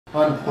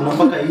Kuna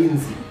mpaka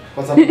inzi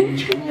kwa sababu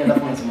nilishikilia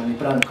alafu nasema ni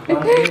prank.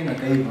 Prank nini na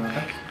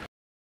kaiva.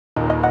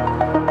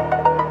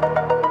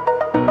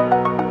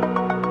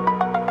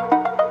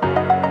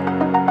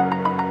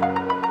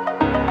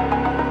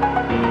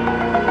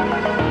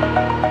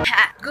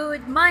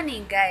 Good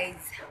morning, guys.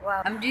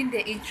 Wow, I'm doing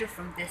the intro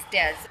from the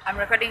stairs. I'm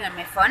recording on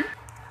my phone.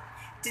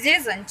 Today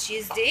is on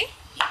Tuesday.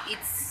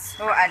 It's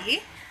so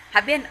early.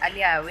 Habi and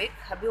Ali are awake.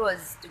 Habi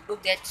was to go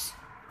get...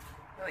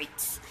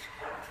 Wait.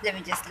 Let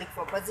me just look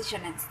for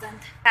position and stand.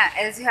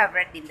 As you have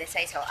read in the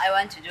title, I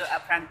want to do a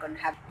prank on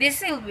Habi.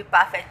 This will be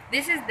perfect.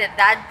 This is the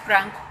third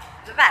prank.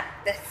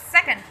 The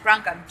second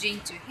prank I'm doing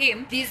to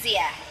him this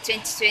year,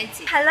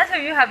 2020. A lot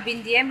of you have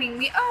been DMing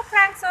me, oh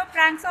pranks, oh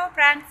pranks, oh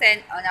pranks,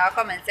 and on our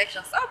comment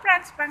sections, oh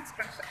pranks, pranks,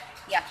 pranks.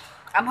 Yeah,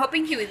 I'm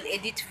hoping he will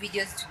edit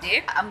videos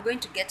today. I'm going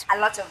to get a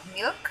lot of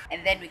milk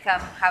and then we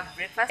come have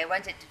breakfast. I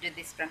wanted to do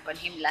this prank on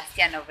him last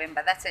year,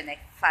 November. That's when I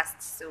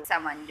first saw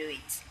someone do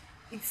it.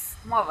 It's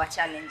more of a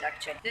challenge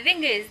actually. The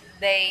thing is,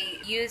 they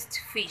used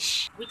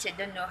fish, which I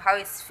don't know how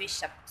is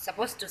fish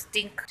supposed to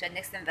stink to an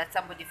extent that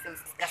somebody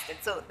feels disgusted.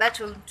 So that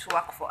won't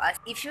work for us.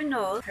 If you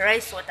know,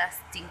 rice water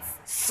stinks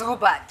so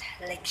bad,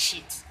 like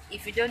shit.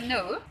 If you don't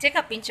know, take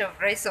a pinch of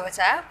rice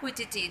water, put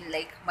it in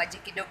like maji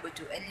kidogo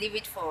too, and leave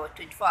it for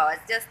 24 hours.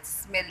 Just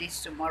smell it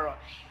tomorrow.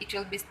 It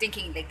will be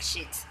stinking like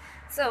shit.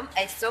 So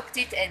I soaked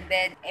it and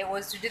then I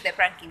was to do the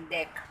prank in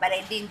deck, but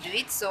I didn't do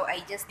it, so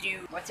I just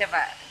threw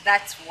whatever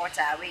that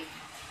water away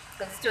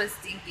because it was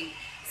stinking.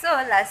 So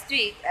last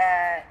week,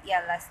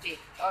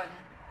 on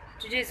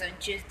today is on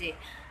Tuesday.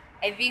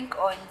 I think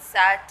on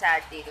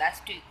Saturday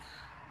last week,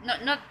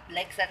 not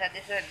like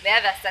Saturday, the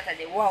other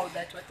Saturday. Wow,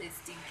 that water is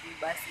stinky,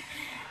 Basi.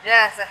 The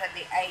other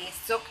Saturday I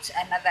soaked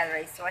another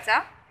rice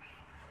water.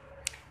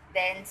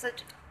 Then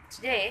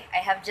today I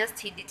have just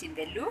hid it in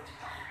the loo.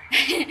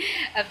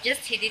 I've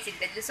just hid it in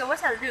the loo. So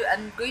what I'll do,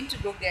 I'm going to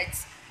go get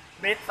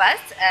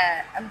breakfast.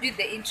 I'm doing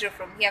the intro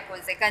from here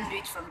because I can't do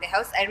it from the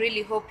house. I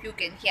really hope you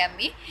can hear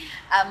me.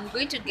 I'm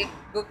going to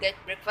go get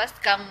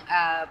breakfast. Come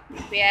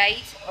prepare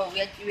it, or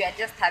we are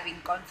just having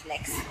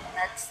cornflakes.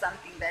 That's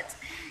something that's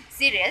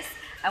serious.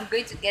 I'm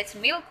going to get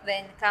milk,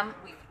 then come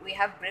we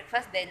have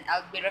breakfast. Then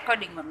I'll be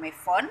recording on my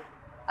phone.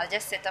 I'll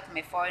just set up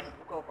my phone,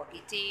 go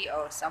Kokiti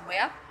or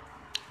somewhere.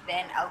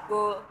 Then I'll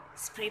go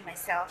spray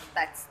myself.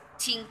 That's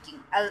stinking.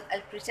 I'll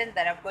pretend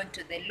that I've gone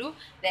to the loo,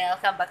 then I'll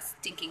come back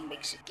stinking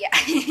like shit. Yeah.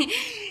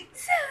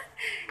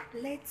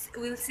 So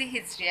we'll see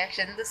his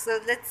reaction. So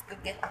let's go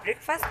get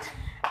breakfast.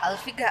 I'll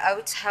figure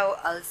out how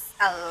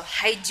I'll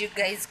hide you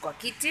guys kwa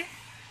kiti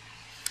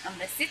on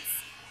the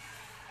seats,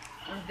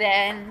 and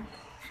then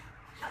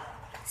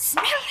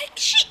smell like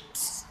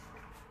shit.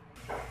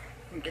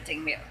 I'm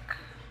getting milk.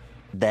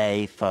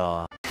 Day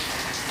 4.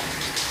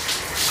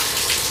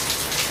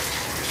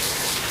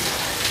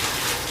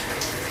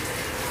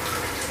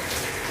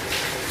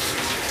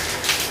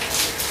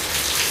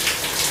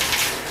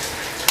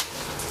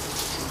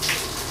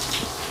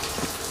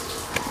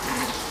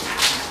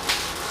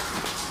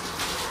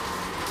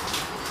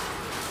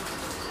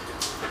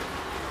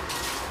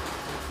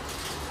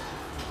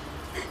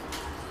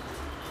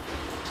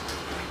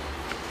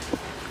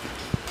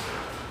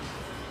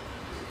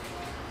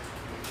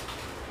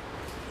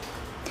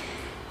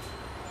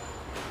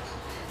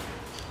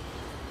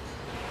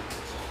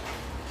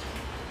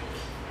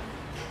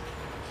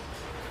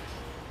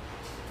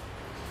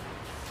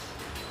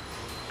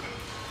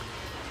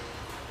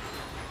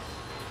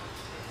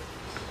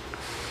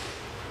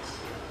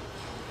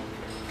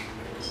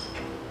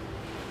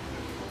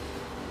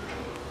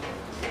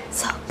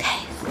 So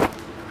guys,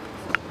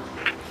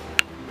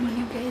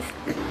 morning guys.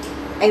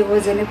 I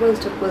was unable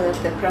to pull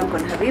off the prank on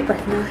Habi,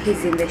 but now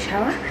he's in the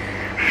shower. I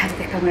have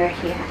the camera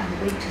here. I'm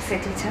going to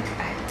set it up.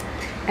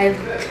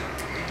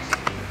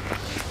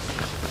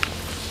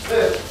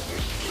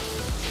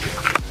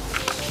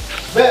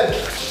 Ben.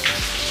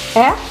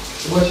 Yeah?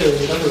 Watch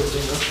it, that was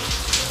it.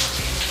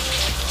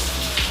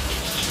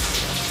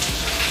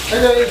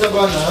 Hello,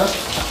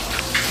 Isabana.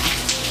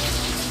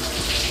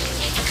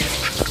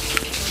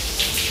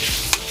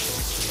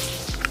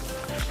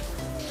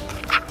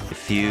 A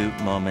few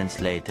moments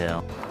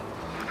later.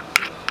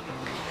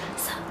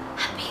 So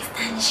Habi is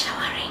done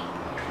showering.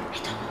 I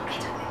don't know.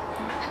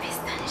 Habi is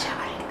done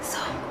showering.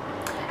 So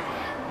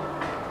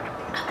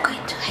I'm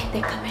going to hide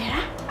the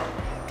camera,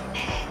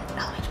 and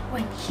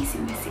when he's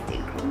in the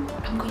sitting room,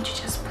 I'm going to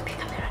just put the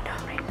camera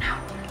down right now.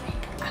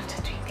 Like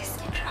after doing this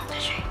intro, after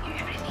showing you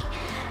everything,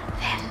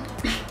 then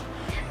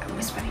I'm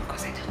whispering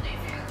because I don't know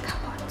if it will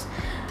come out.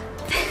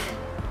 Then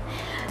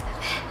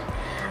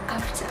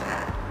after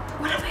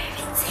whatever I've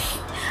been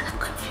saying, I'm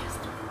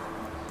confused.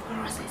 What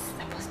was I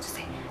supposed to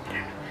say? I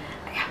don't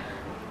know. Yeah,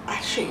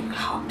 I'll show you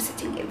how I'm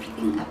setting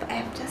everything up. I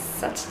have just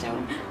sat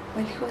down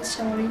while he was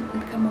showering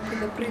and come up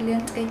with a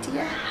brilliant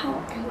idea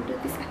how I will do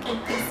this. Okay,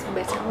 this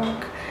better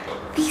work.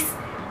 This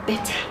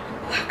better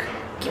work.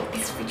 Give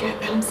this video a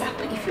thumbs up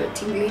if you're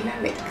Team Leila.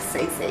 Like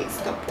say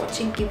stop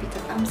watching, give it a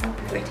thumbs up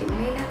if you're Team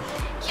Leila.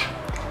 Yeah,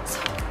 so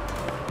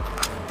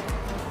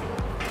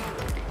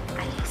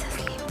Ali is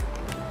asleep.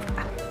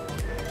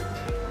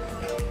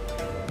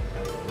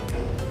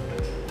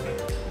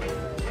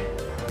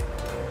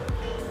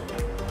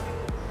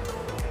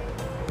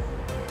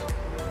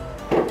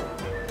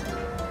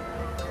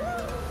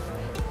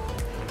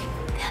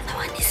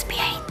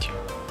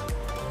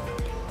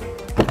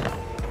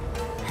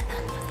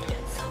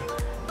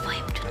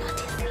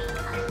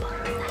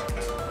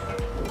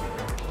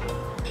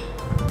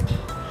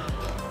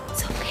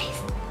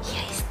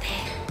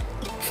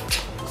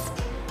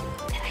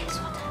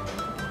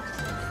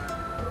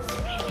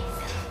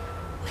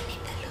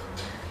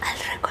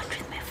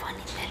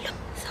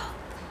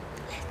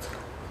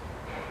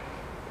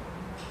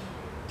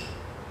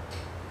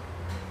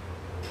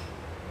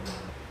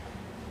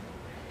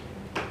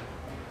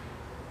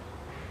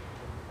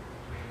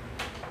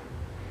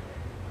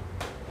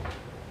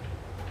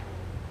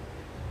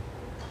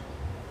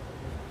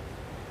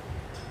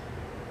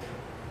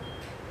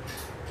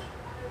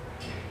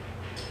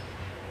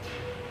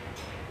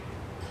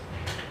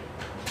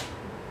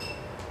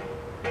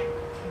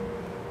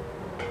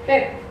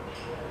 Babe,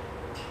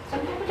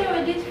 something to do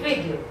with this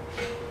video.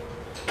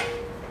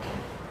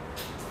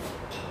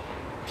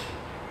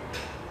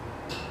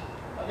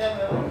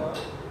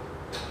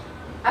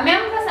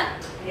 Ameamka sana.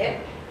 Yep.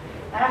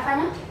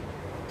 Anafanya?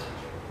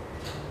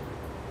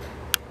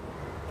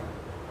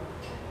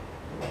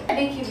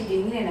 Hadi video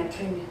nyingine na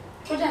premium.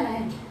 Kuja na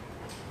yeye.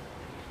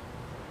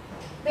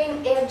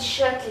 Being aired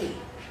shortly.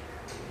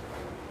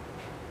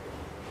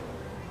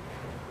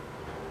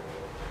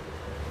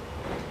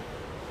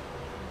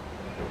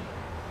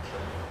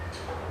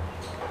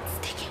 It's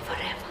taking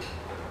forever.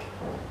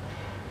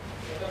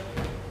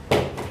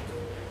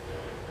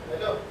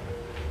 Hello.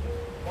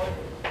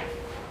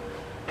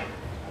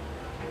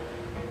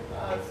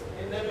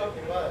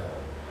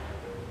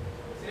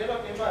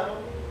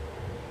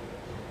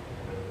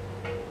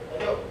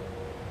 Hello.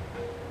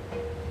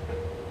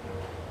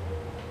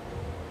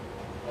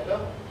 Hello.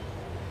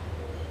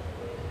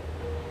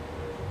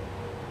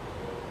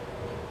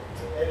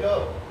 Hello.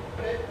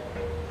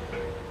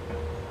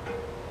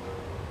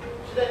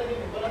 Shida ni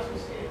nini? Mbona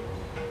sikusikii?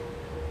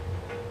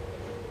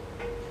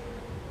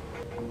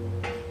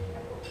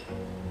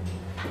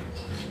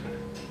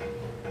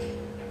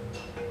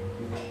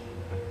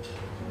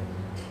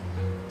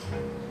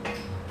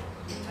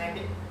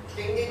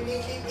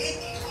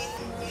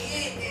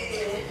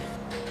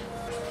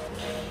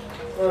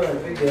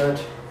 Video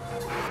aje.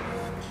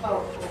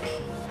 Oh.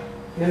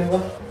 Nini ba?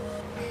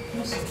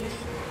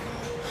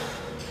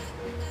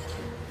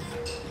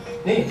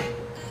 Nini?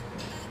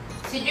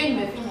 Sijui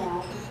nimefanya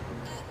wapi.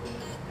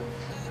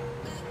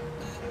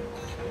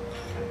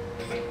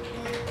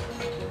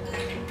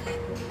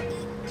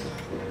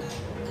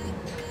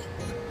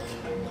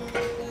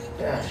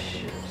 Ah,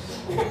 shit.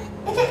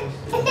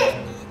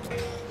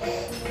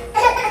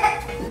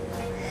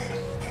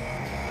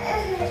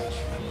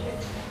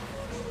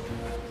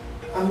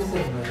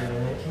 Amesema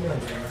bwana, kimya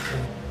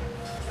anasema.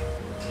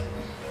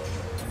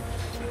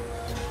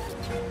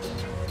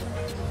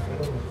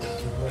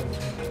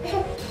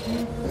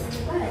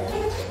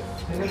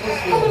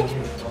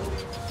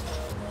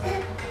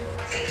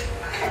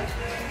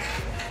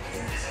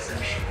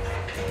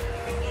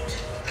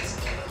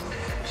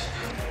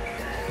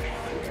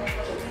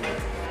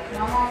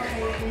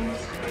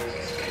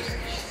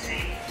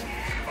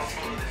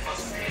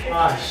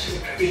 Ah,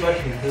 shit, it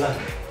got me blood.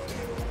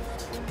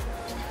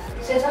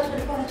 Vocês acham que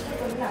ele pode ter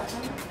problema?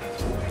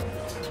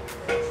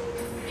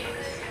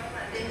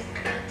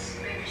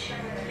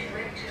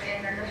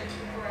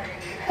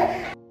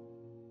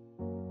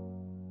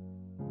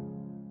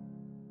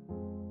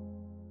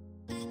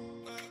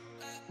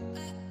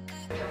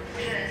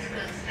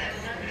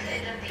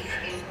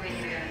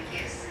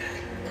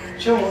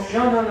 Show, no.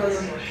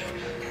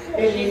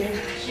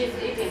 She's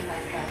eating my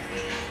stuff.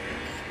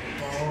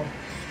 Oh.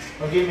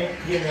 Oh, give me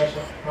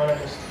also. No,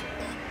 just.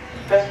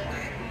 Okay.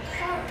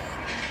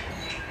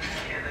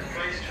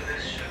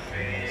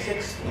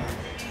 60.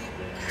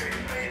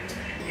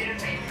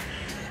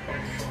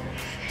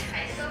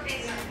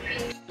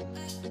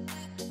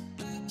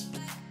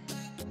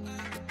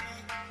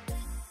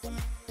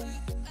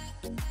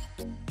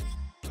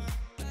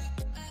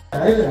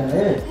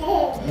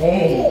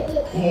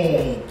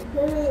 Hey.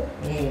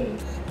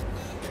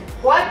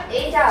 What?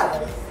 8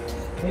 hours?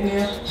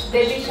 Yes.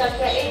 Baby shark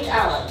for 8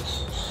 hours.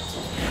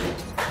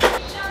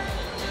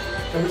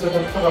 Let me take a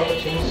photo of the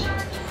cheese.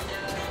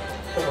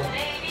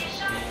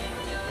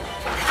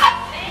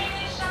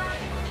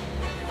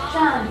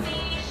 Chance.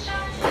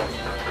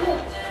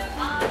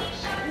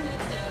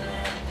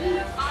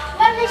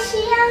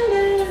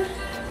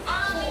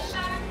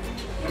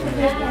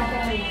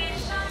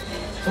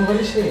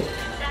 Somebody say.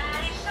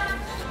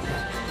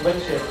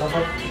 Come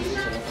on.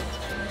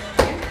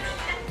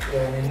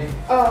 Yeah, Nini.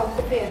 Oh,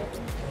 kupia.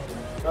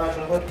 No, I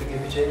forgot to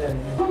give you a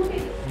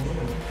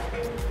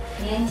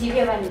Ni NTV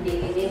ama ni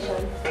Daily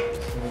Nation?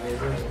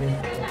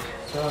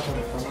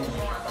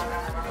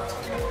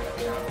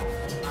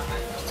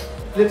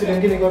 Letu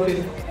lingine kwa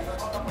pili.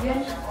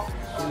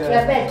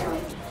 Ya bedroom.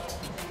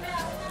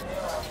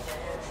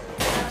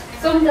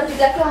 So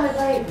mtapiga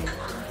kwa hivi.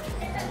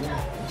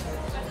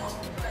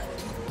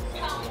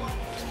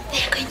 They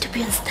are going to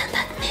be on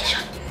Standard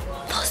Nation.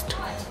 Those two.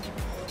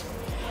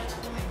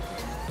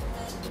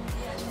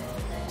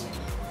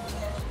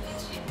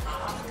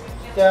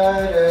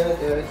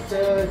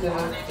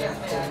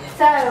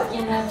 Sasa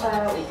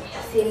unafaa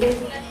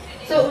sielewi.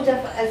 So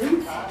utafaa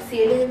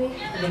sielewi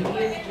ndio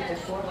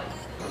tutakuwa.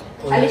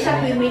 Alisha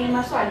kuimini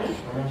maswali.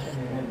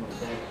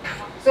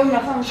 So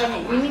mnafaa mfanye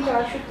mimi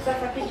nitawashoot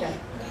sasa picha.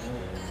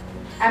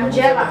 I'm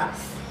jealous.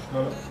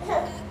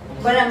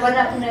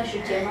 Mbona kuna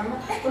shoot ya mama?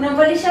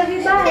 Unamvalisha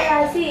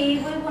vibaya si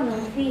hivyo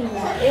unamfinya.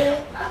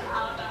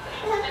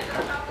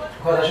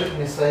 Kwa shoot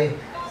ni sahihi.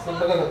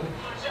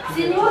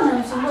 Si ni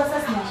unamsumbua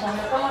sasa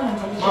mashamba kama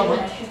unamvalisha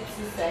na shoot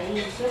si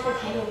sahihi. Sio kwa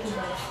hiyo tu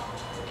basi.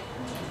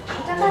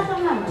 Utakata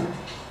mama.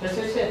 Yes.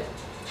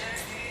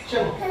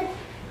 Chemo.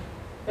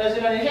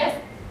 Yes.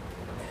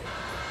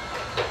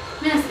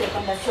 Mimi nasikia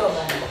kwamba choo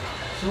bana.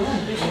 So,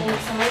 we should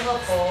survive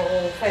for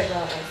 5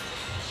 hours.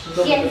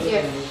 Here is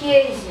your.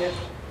 Here is your.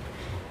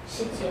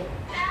 Sit here.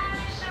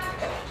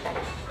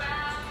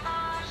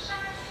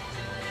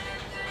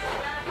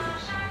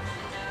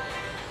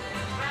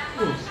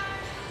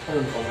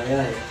 Ano pa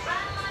mayay?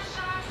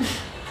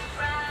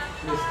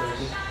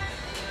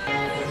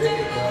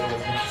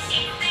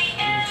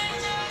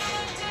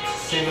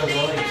 Same as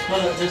well. It's not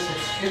like this.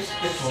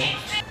 It's more.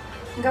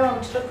 Ingawa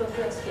mtoto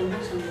kwa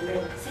sikimbusu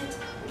mbele. Sit.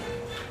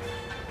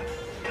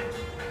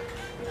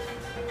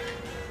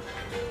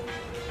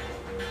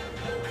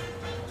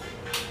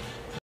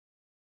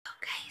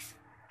 Guys,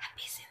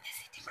 Happy's in the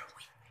sitting room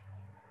with.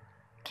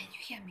 Can you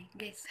hear me?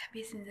 Guys,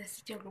 Happy's in the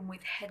sitting room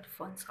with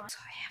headphones on. So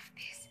I have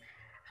this.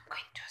 I'm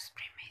going to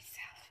spray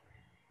myself.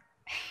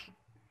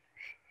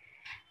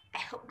 I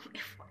hope my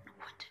phone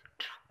won't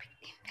drop it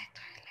in the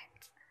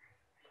toilet.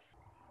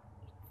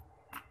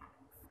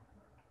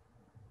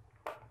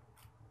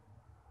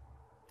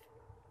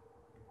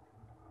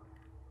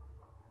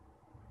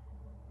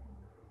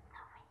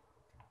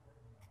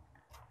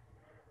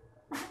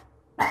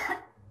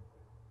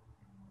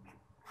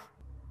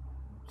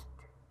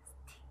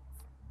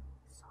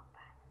 So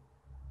bad.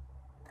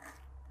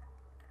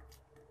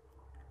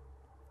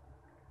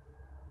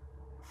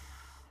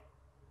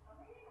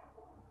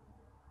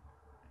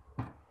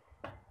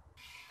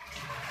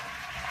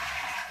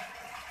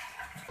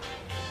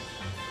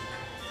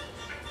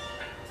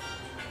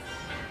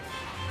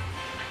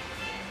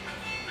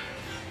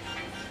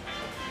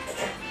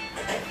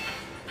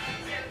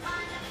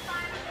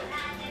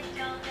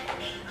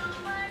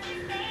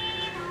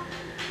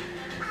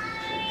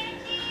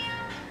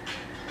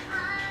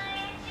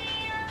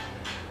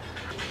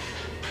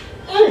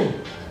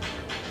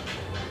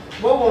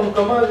 Vamos no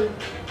camalho.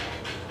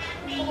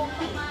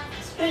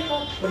 Spray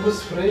on. Vamos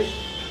spray.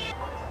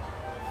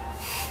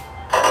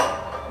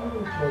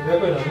 Mas é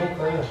coisa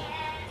nunca é.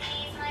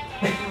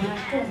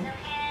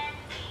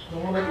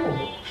 Não é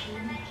como.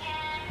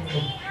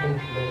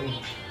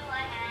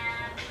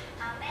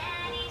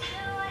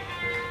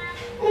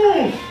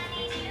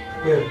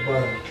 Que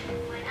bom.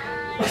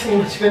 Mas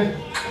que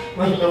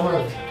mano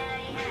camalho.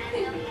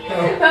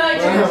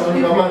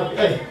 Mano camalho.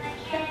 Ai.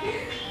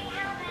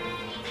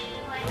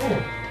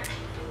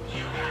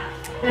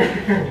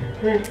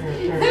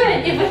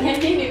 Unajifanya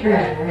nini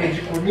bwana?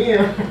 Umejikunia.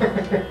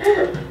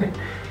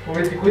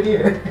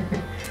 Umejikunia.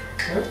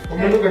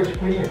 Umenuka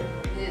jikunia.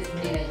 Yes,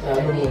 mimi Ah,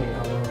 no, najifanya.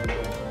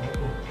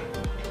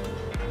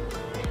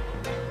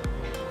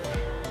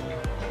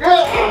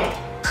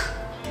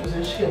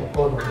 Usishike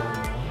mkono.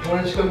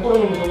 Unashika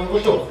mkono mtoka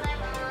kutoka.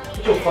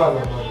 Kutoka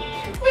bana.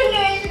 Wewe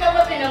unashika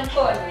wapi na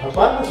mkono?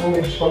 Hapana, sio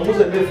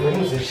umejipanguza ndefu,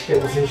 lakini usishike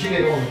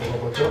kama mtoka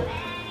kutoka.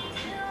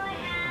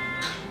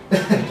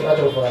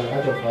 Acha ufanye,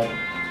 acha ufanye.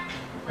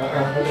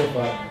 Acha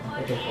ufanye,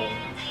 acha ufanye.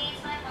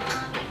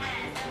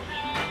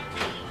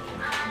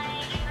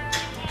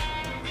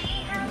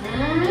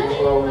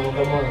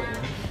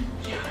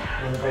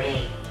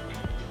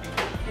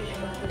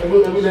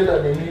 Hebu leta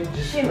nini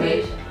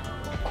display.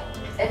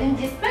 Ati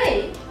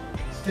display?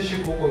 Stishi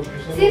kuko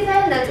tuseme. Si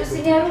sana tu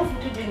si harufu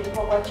tu juu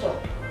niko kwa choo.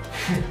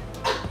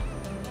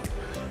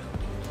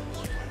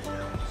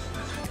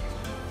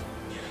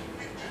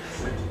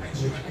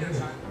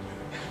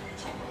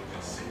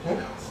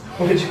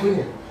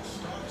 Umejikunia?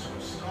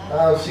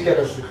 Ah, ushike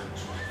hata simu.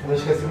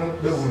 Umeshika simu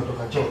leo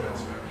umetoka choo.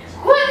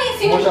 Kwani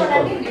si niko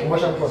na nini?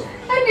 Umosha mkono.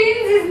 Hadi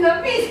hizi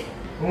zinapita.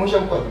 Umosha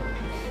mkono.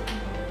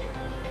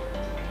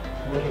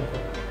 Umosha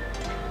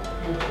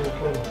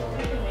mkono.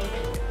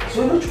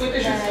 Sio unachukua ile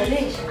shisi.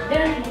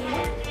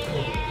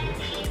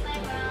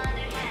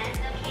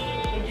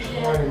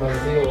 Ni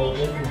maziwa,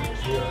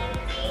 maziwa.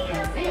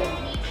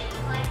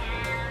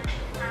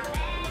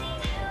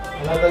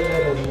 Another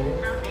guy has me.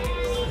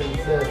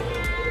 Himself.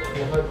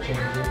 Never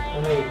change it.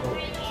 I know you got.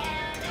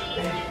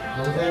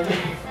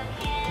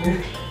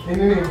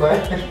 Nini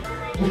mbaya?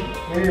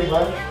 Nini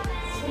mbaya?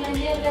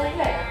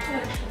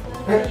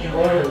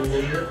 Mbona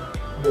nini?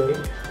 Ndio.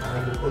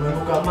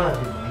 Unanuka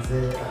maji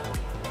mzee.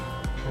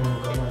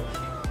 Unanuka maji.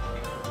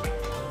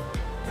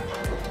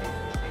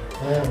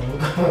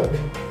 Unanuka maji.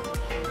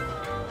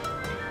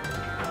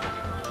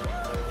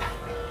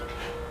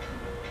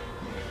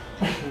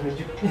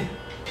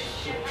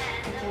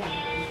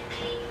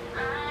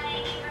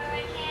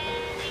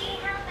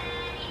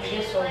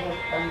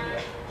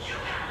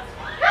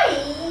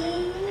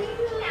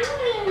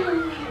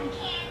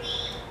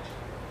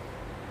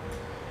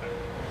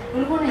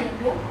 Ulikuwa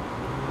unaniambia?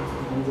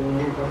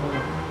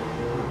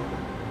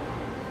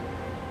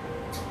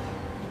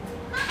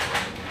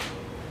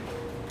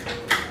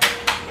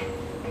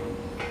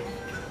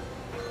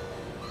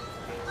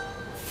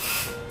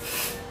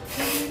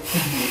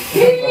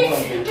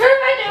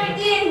 Wewe ni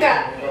mjinga.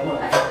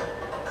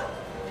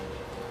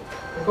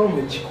 Kama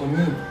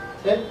umejikunia.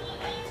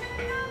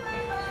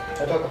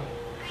 Atoka.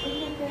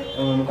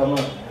 Kama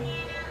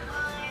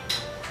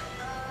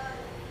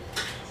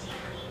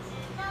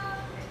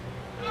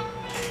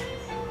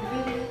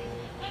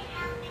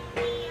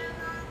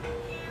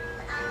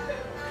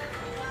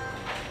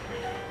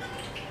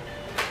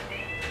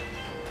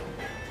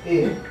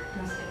eh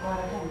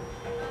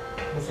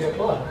Nasiya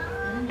bora.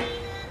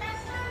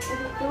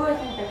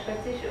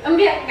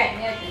 Ambia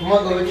kanyati.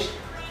 Mwaga uchi.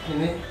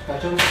 Ini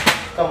cartoon.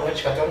 Come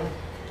watch cartoon.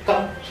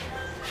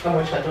 Come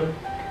watch cartoon.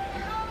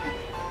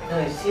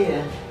 I see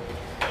it.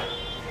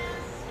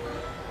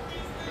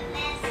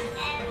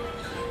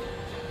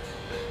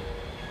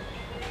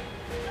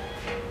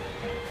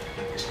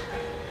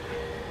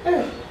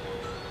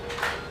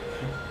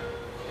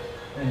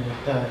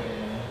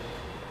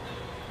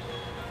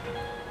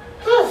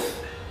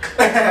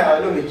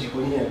 Alo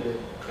umejikunia bebe.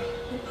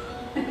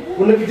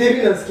 Unapita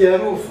hivi nasikia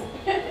harufu.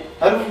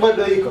 Harufu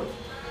bado iko.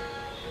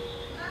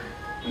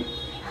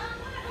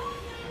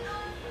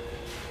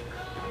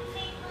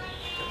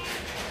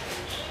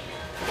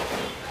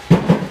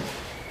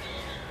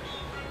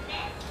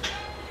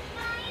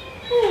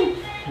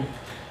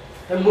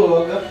 Hebu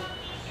oga.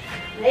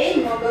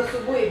 Hii mwoga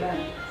asubuhi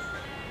bana.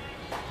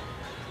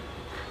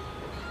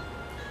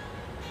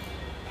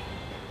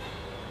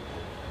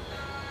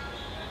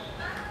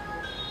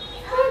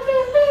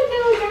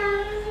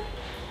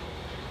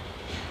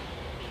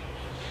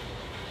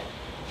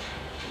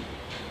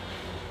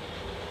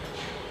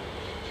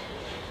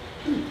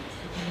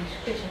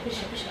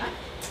 Pisha.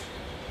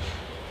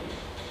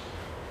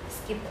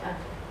 Skip that.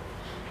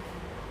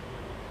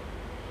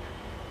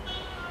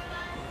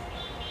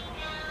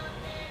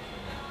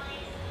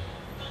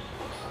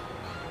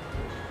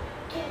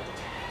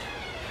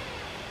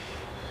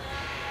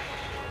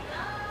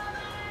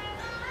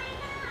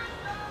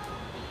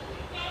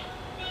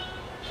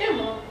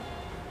 Chemo.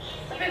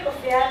 Sabe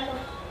kofia yako?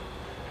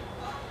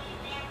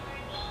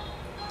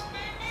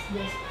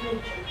 Yes,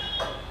 please.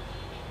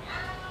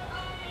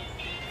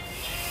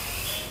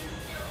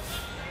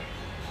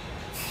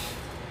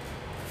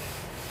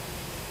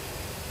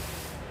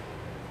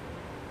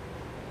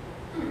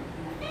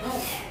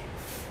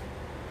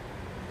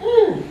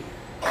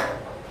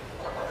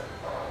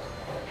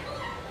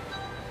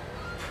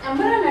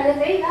 Ambara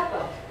naleta hii hapa.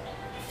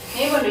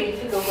 Hivyo ndio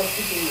ilifika huko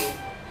kitchen.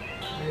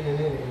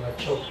 Nini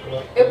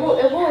inachoka. Ebu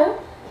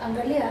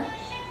angalia.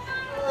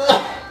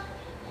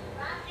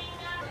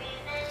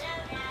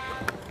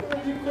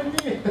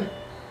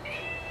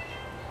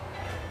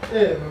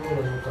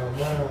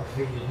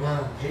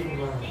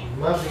 Mbona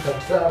mavi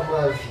kabisa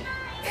mavi.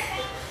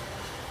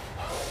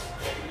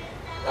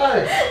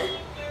 Ai.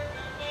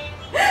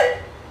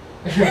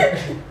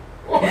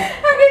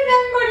 Hakuna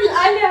ngoli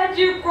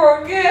aliaje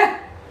kuongea.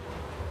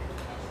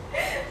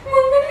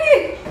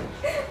 Mwangalie.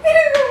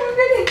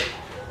 Mwangalie.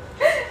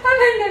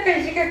 Anaenda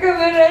kashika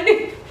kamerani.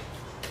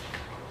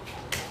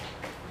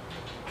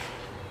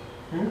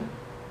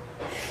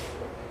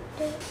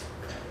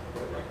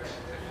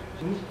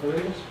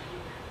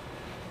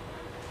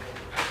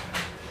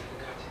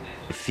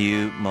 A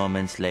few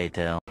moments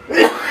later.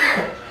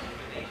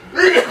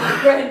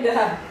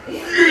 Brenda.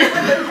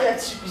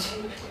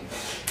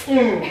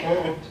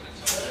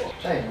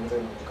 Chai ndio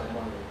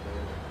kama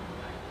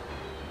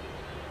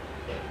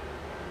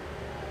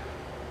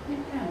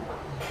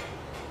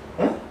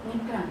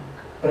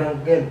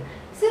prank gani?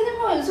 Sasa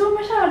mbona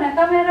umeshaona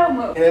kamera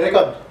Ina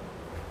record?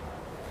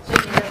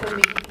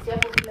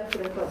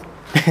 record.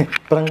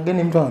 Prank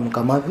gani mtu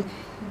ananuka mavi?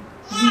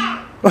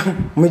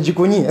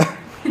 Umejikunyia?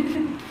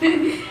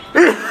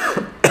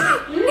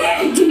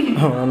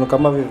 Ananuka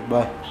mavi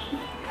vibaya.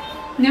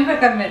 Nipe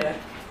kamera.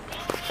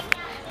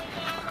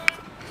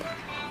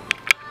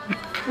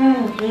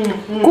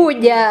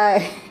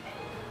 Kuja.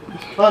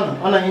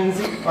 Ona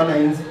inzi.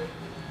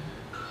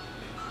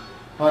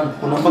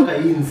 Kuna mpaka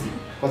inzi.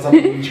 Kwa sababu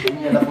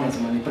umejikunyia alafu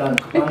unasema ni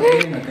prank. Prank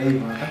gani na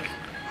kaiva hata?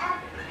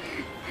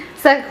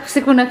 Sasa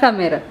sikuna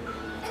kamera.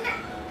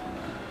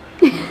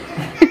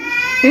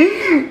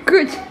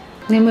 Kuja.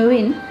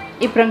 Nimewin.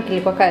 Hii prank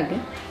ilikuwa kali.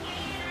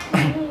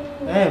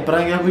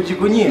 Prank ya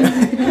kujikunyia.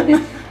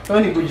 Kama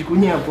ni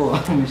kujikunyia poa,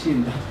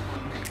 umeshinda.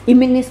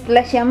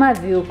 Imenisplash ya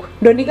mavi huko.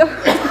 Ndio nika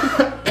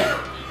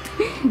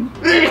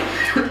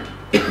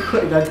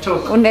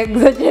Inachoka. una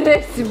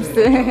exaggerate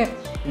mse.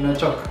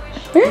 Inachoka.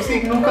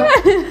 Usikinuka.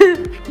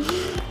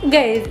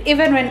 Guys,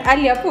 even when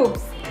Alia poops,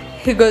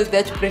 he goes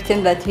there to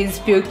pretend that he's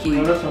puking.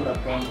 Unaweza ndo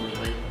prank.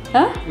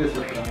 Huh? Yes,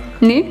 prank.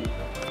 Ni?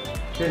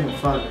 Tena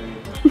fala.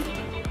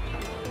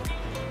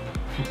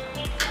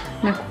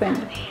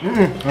 Nakupenda.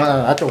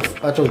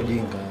 Acha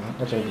ujinga.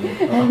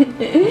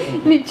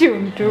 Ni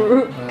chum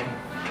tu.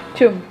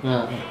 Chum.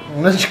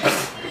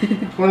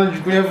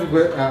 Unachukulia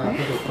vugwe. Acha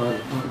fala.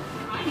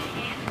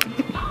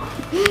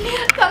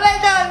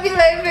 Comment down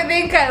below if you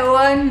think I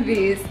want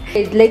this.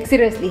 Like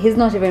seriously, he's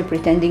not even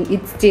pretending.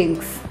 It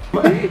stinks.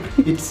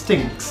 It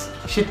stinks.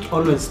 Shit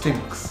always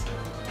stinks.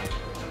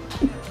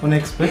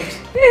 Unexpect?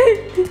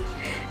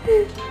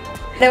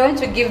 I want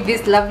to give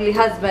this lovely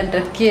husband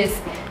a kiss.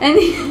 And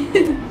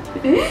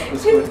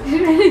That's good.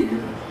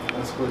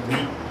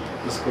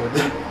 That's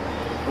good.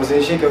 Was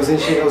in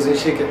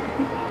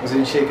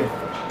shake.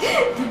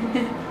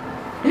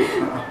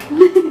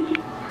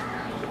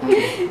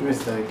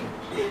 Mistake.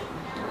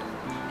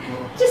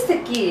 just a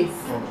kiss.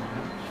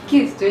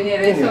 Kiss to your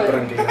Ni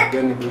prank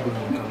gani bibi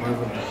kama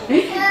hivyo.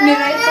 Ni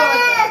rahisi sana.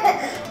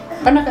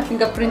 Bana ka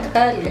fingerprint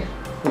kale.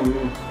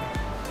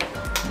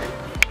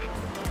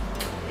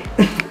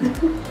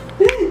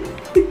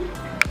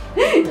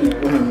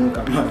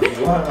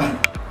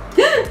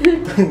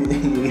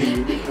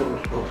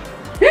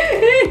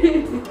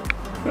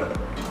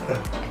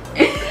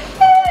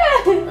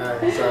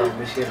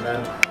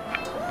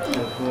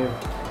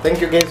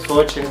 Thank you guys for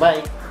watching.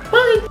 Bye.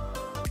 Bye.